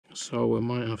so I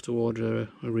might have to order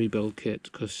a rebuild kit,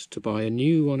 because to buy a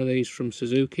new one of these from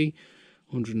Suzuki,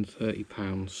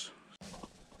 £130.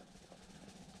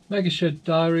 Mega Shed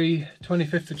Diary,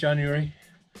 25th of January.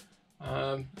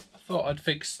 I thought I'd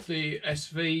fix the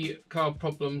SV carb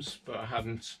problems, but I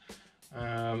hadn't.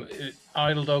 It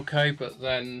idled okay, but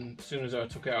then as soon as I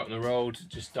took it out on the road, it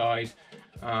just died,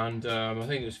 and I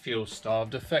think it was fuel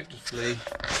starved. Effectively,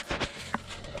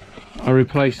 I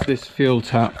replaced this fuel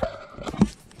tap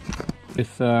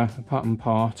with a pattern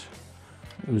part.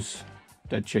 It was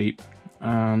dead cheap,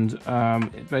 and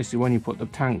basically when you put the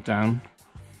tank down,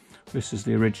 this is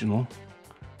the original,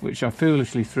 which I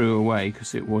foolishly threw away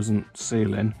because it wasn't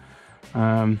sealing.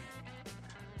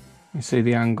 You see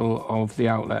the angle of the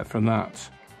outlet from that,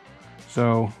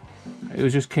 so it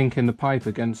was just kinking the pipe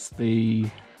against the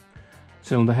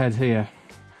cylinder head here.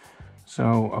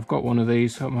 So I've got one of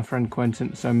these, got my friend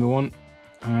Quentin to send me one,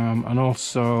 and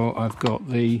also I've got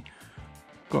him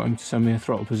to send me a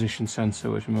throttle position sensor,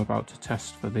 which I'm about to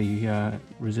test for the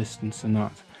resistance and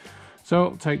that. So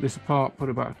I'll take this apart, put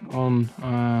it back on,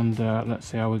 and let's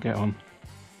see how we get on.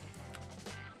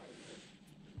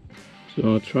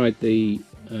 So I tried the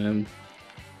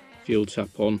fuel tap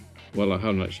on. Well, I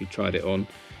haven't actually tried it on.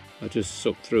 I just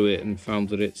sucked through it and found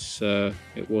that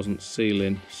it wasn't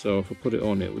sealing. So if I put it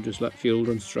on, it would just let fuel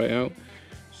run straight out.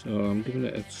 So I'm giving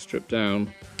it a strip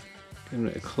down, giving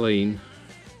it a clean.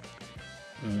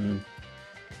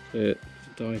 The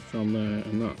diaphragm there,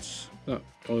 and that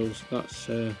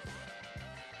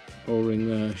O-ring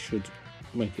there should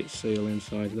make it seal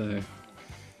inside there.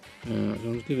 So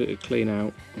I'll give it a clean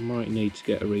out. I might need to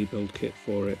get a rebuild kit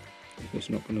for it if it's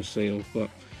not going to seal, but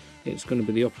it's going to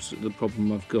be the opposite of the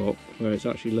problem I've got, where it's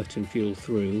actually letting fuel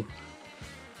through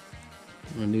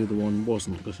and the other one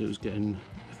wasn't, because it was getting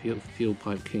the fuel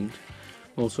pipe kinked.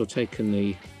 Also taken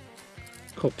the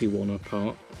cocky one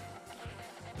apart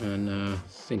and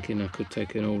thinking I could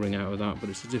take an O-ring out of that, but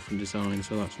it's a different design,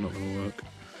 so that's not going to work.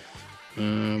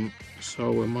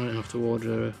 So I might have to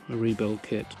order a rebuild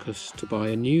kit, because to buy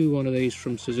a new one of these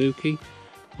from Suzuki,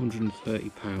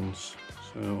 £130.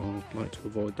 So I'd like to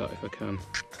avoid that if I can.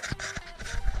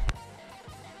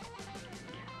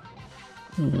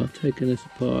 Well, I've taken this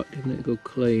apart, given it a good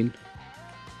clean.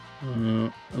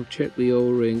 I've checked the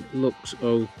O-ring, looks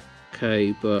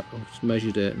okay, but I've just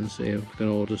measured it and see if I can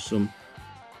order some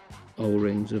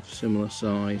O-rings of similar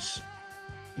size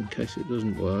in case it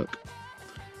doesn't work.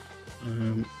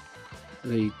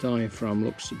 The diaphragm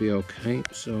looks to be okay,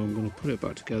 so I'm going to put it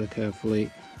back together carefully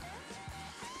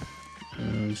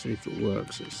and see if it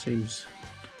works. It seems,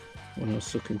 when I was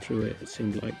sucking through it, it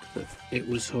seemed like that it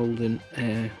was holding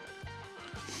air.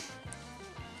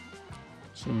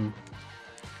 So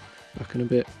back in a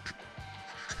bit.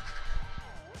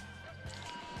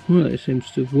 Well, it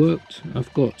seems to have worked.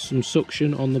 I've got some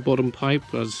suction on the bottom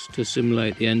pipe as to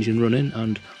simulate the engine running,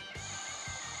 and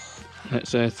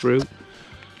lets air through.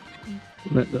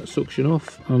 Let that suction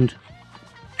off and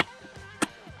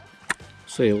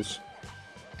seals.